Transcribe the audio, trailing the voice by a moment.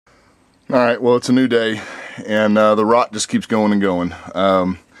Alright, well, it's a new day, and the rot just keeps going and going.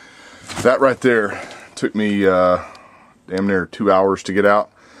 That right there took me damn near 2 hours to get out.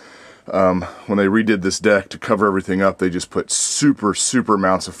 When they redid this deck to cover everything up, they just put super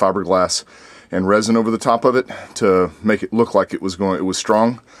amounts of fiberglass and resin over the top of it to make it look like it was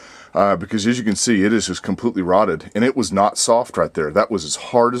strong. Because as you can see, it is just completely rotted, and it was not soft right there. That was as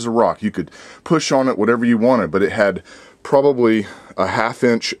hard as a rock. You could push on it whatever you wanted, but it had probably a ½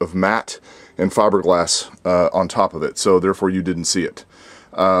 inch of matte and fiberglass on top of it, so therefore you didn't see it.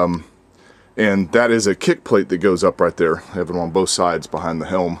 And that is a kick plate that goes up right there. I have it on both sides behind the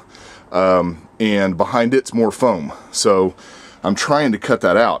helm, and behind it's more foam. So I'm trying to cut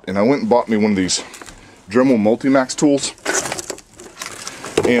that out, and I went and bought me one of these Dremel Multimax tools.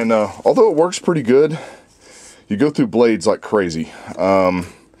 And although it works pretty good, you go through blades like crazy.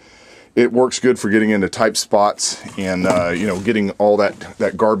 It works good for getting into tight spots and you know, getting all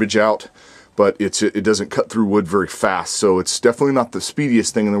that garbage out, but it doesn't cut through wood very fast. So it's definitely not the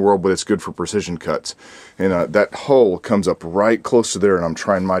speediest thing in the world, but it's good for precision cuts. And that hole comes up right close to there, and I'm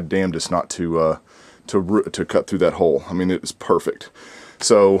trying my damnedest not to cut through that hole. I mean, it is perfect.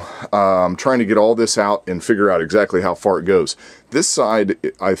 So I'm trying to get all this out and figure out exactly how far it goes. This side,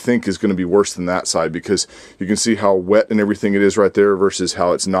 I think, is going to be worse than that side, because you can see how wet and everything it is right there versus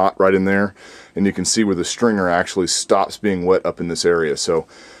how it's not right in there. And you can see where the stringer actually stops being wet up in this area. So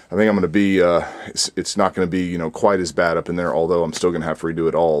I think I'm going to be, it's not going to be, you know, quite as bad up in there, although I'm still going to have to redo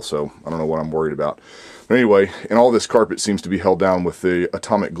it all. So I don't know what I'm worried about. But anyway, and all this carpet seems to be held down with the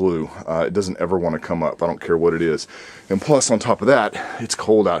atomic glue. It doesn't ever want to come up. I don't care what it is. And plus, on top of that, it's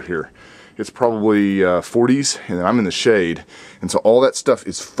cold out here. It's probably 40s, and I'm in the shade, and so all that stuff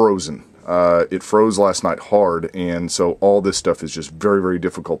is frozen. It froze last night hard, and so all this stuff is just very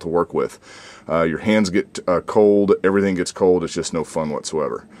difficult to work with. Your hands get cold, everything gets cold. It's just no fun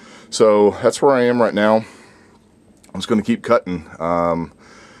whatsoever. So that's where I am right now. I'm just going to keep cutting.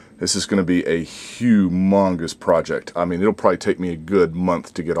 This is going to be a humongous project. I mean, it'll probably take me a good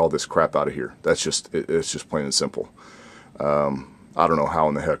month to get all this crap out of here. That's just, it's just plain and simple. I don't know how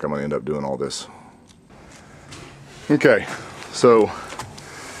in the heck I'm going to end up doing all this. Okay, so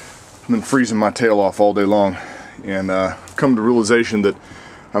I've been freezing my tail off all day long, and come to the realization that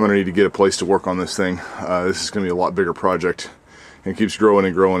I'm going to need to get a place to work on this thing. This is going to be a lot bigger project, and it keeps growing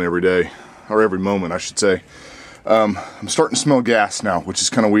and growing every day, or every moment, I should say. I'm starting to smell gas now, which is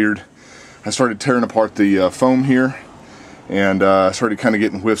kind of weird. I started tearing apart the foam here, and I started kind of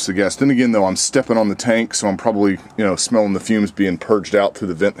getting whiffs of gas. Then again, though, I'm stepping on the tank, so I'm probably, you know, smelling the fumes being purged out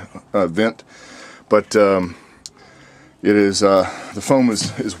through the vent. But it is the foam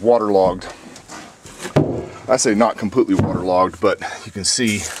is waterlogged. I say not completely waterlogged, but you can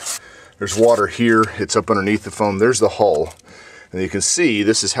see there's water here. It's up underneath the foam. There's the hull, and you can see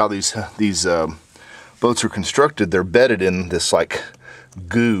this is how these boats are constructed. They're bedded in this like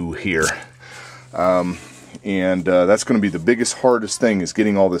goo here. And that's going to be the biggest, hardest thing, is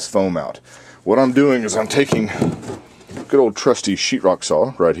getting all this foam out. What I'm doing is I'm taking good old trusty sheetrock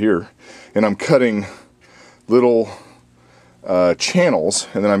saw right here, and I'm cutting little channels,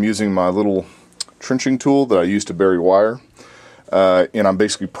 and then I'm using my little trenching tool that I use to bury wire, and I'm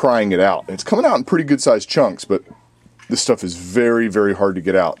basically prying it out. It's coming out in pretty good sized chunks, but this stuff is very hard to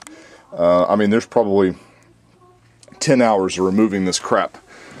get out. I mean, there's probably 10 hours of removing this crap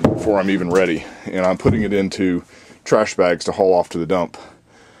before I'm even ready, and I'm putting it into trash bags to haul off to the dump,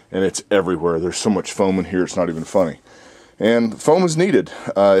 and it's everywhere. There's so much foam in here, it's not even funny. And foam is needed.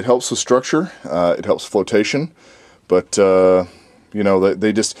 It helps with structure, it helps flotation, but you know,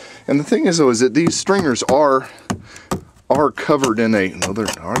 they just, and the thing is though, is that these stringers are covered in a, no,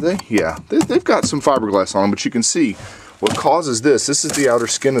 are they? Yeah, they've got some fiberglass on them, but you can see what causes this is the outer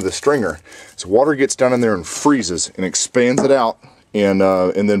skin of the stringer. So water gets down in there and freezes and expands it out, and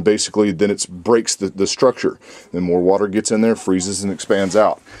then basically it breaks the structure. Then more water gets in there, freezes, and expands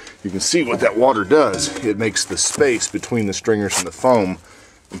out. You can see what that water does. It makes the space between the stringers and the foam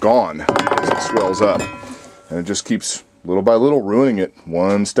gone as it swells up, and it just keeps little by little ruining it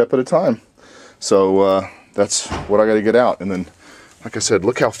one step at a time. So that's what I got to get out. And then, like I said,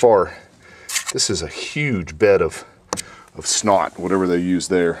 look how far. This is a huge bed of snot, whatever they use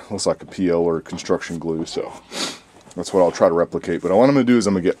there. Looks like a PL or construction glue, so that's what I'll try to replicate. But what I'm going to do is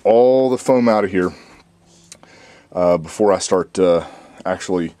I'm going to get all the foam out of here before I start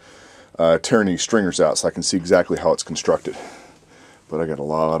actually tearing these stringers out, so I can see exactly how it's constructed. But I got a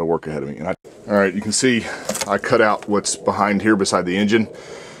lot of work ahead of me. Alright, you can see I cut out what's behind here beside the engine,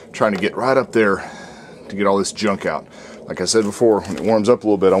 trying to get right up there to get all this junk out. Like I said before, when it warms up a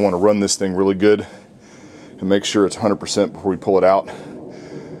little bit, I want to run this thing really good and make sure it's 100% before we pull it out.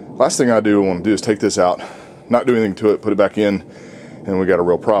 Last thing I want to do is take this out, not do anything to it, put it back in, and we got a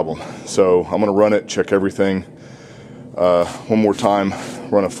real problem. So I'm going to run it, check everything one more time,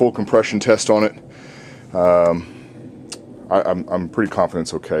 run a full compression test on it. I'm pretty confident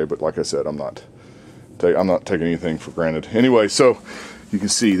it's okay, but like I said, I'm not taking anything for granted. Anyway, so you can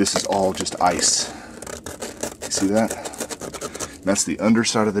see this is all just ice. You see that? That's the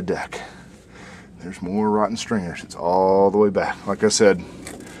underside of the deck. There's more rotten stringers. It's all the way back. Like I said,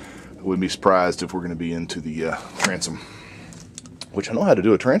 I wouldn't be surprised if we're going to be into the transom, which I know how to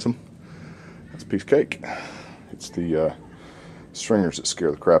do a transom. That's a piece of cake. It's the stringers that scare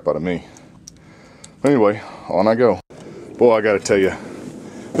the crap out of me. Anyway, on I go. Boy, I got to tell you,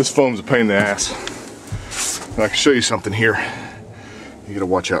 this foam's a pain in the ass. And I can show you something here. You gotta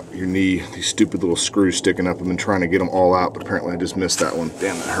watch out your knee. These stupid little screws sticking up. I've been trying to get them all out, but apparently I just missed that one.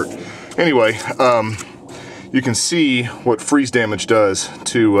 Damn, that hurt. Anyway, you can see what freeze damage does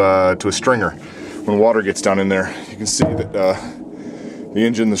to a stringer when water gets down in there. You can see that the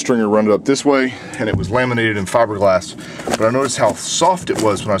engine, the stringer run it up this way, and it was laminated in fiberglass. But I noticed how soft it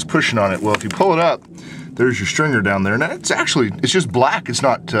was when I was pushing on it. Well, if you pull it up, there's your stringer down there. Now it's just black. It's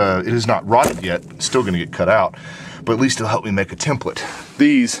not, it is not rotted yet. It's still gonna get cut out, but at least it'll help me make a template.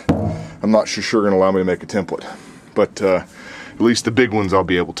 These, I'm not sure are gonna allow me to make a template, but at least the big ones I'll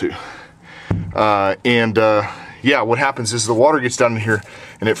be able to. Yeah, what happens is the water gets down in here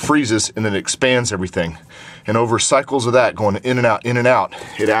and it freezes and then it expands everything. And over cycles of that going in and out,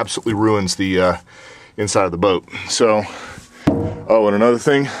 it absolutely ruins the inside of the boat. So, oh, and another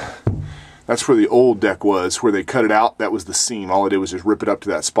thing, that's where the old deck was, where they cut it out. That was the seam. All I did was just rip it up to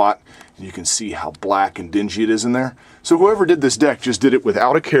that spot, and you can see how black and dingy it is in there. So whoever did this deck just did it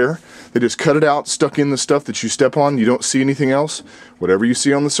without a care. They just cut it out, stuck in the stuff that you step on. You don't see anything else. Whatever you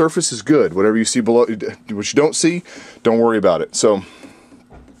see on the surface is good. Whatever you see below, what you don't see, don't worry about it. So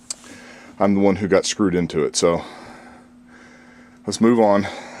I'm the one who got screwed into it. So let's move on.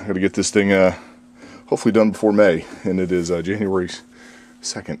 I got to get this thing hopefully done before May, and it is January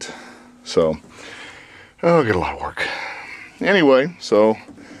 2nd. So, oh, I got a lot of work. Anyway, so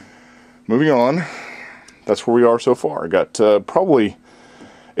moving on. That's where we are so far. I got probably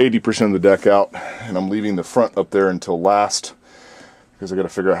 80% of the deck out, and I'm leaving the front up there until last because I got to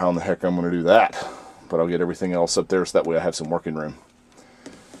figure out how in the heck I'm going to do that. But I'll get everything else up there so that way I have some working room.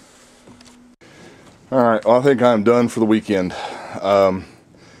 All right, well, I think I'm done for the weekend. I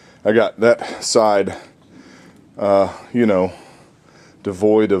got that side, you know,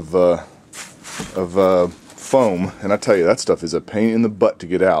 devoid of foam, and I tell you, that stuff is a pain in the butt to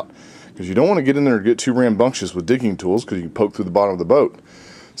get out, because you don't want to get in there and get too rambunctious with digging tools, because you can poke through the bottom of the boat.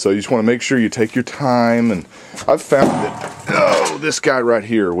 So you just want to make sure you take your time. And I've found that, oh, this guy right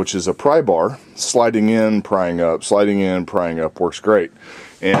here, which is a pry bar, sliding in, prying up, sliding in, prying up, works great.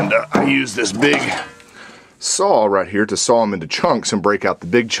 And I use this big saw right here to saw them into chunks and break out the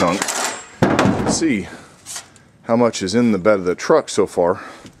big chunk. You can see how much is in the bed of the truck so far,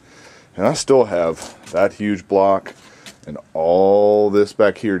 and I still have that huge block and all this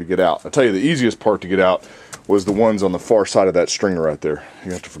back here to get out. I'll tell you, the easiest part to get out was the ones on the far side of that stringer right there.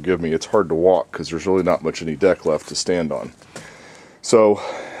 You have to forgive me, it's hard to walk because there's really not much any deck left to stand on. So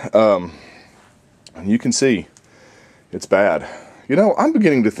and you can see it's bad. You know, I'm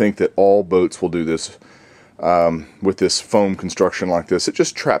beginning to think that all boats will do this with this foam construction like this. It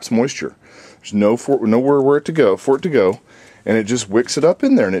just traps moisture. There's nowhere for it to go, and it just wicks it up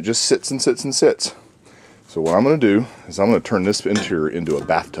in there, and it just sits and sits and sits. So what I'm going to do is I'm going to turn this interior into a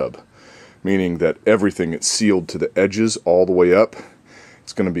bathtub, meaning that everything is sealed to the edges all the way up.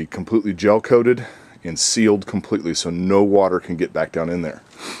 It's going to be completely gel coated and sealed completely, so no water can get back down in there.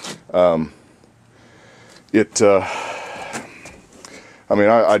 I mean,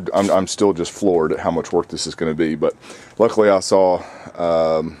 I'm still just floored at how much work this is going to be, but luckily I saw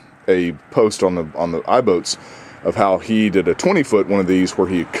a post on the iBoats of how he did a 20-foot one of these where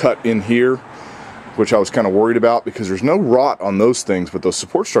he cut in here, which I was kind of worried about because there's no rot on those things, but those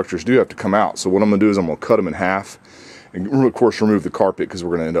support structures do have to come out. So what I'm going to do is I'm going to cut them in half, and of course remove the carpet because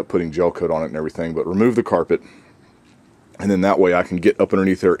we're going to end up putting gel coat on it and everything, but remove the carpet, and then that way I can get up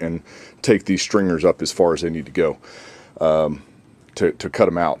underneath there and take these stringers up as far as they need to go to cut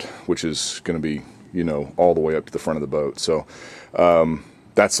them out, which is going to be, you know, all the way up to the front of the boat. So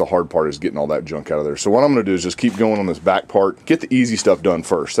that's the hard part, is getting all that junk out of there. So what I'm going to do is just keep going on this back part, get the easy stuff done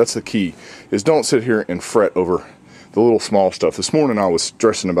first. That's the key, is don't sit here and fret over the little small stuff. This morning I was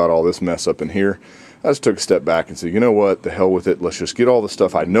stressing about all this mess up in here. I just took a step back and said, you know what, the hell with it. Let's just get all the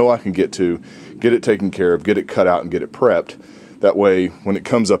stuff I know I can get to, get it taken care of, get it cut out and get it prepped. That way, when it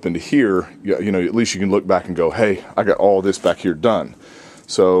comes up into here, you know, at least you can look back and go, hey, I got all this back here done.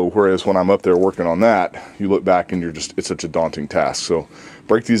 So whereas when I'm up there working on that, you look back and it's such a daunting task. So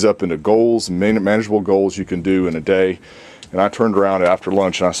break these up into goals, manageable goals you can do in a day. And I turned around after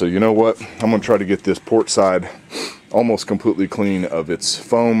lunch and I said, you know what, I'm going to try to get this port side almost completely clean of its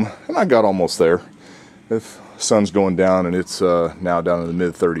foam. And I got almost there. The sun's going down and it's now down in the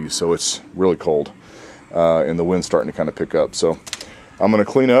mid-30s, so it's really cold. And the wind's starting to kind of pick up. So I'm going to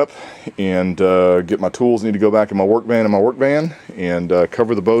clean up and get my tools. I need to go back in my work van and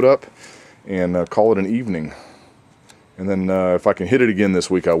cover the boat up and call it an evening. And then if I can hit it again this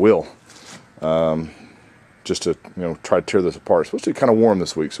week, I will. Just to try to tear this apart. It's supposed to be kind of warm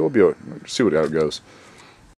this week, so we'll see how it goes.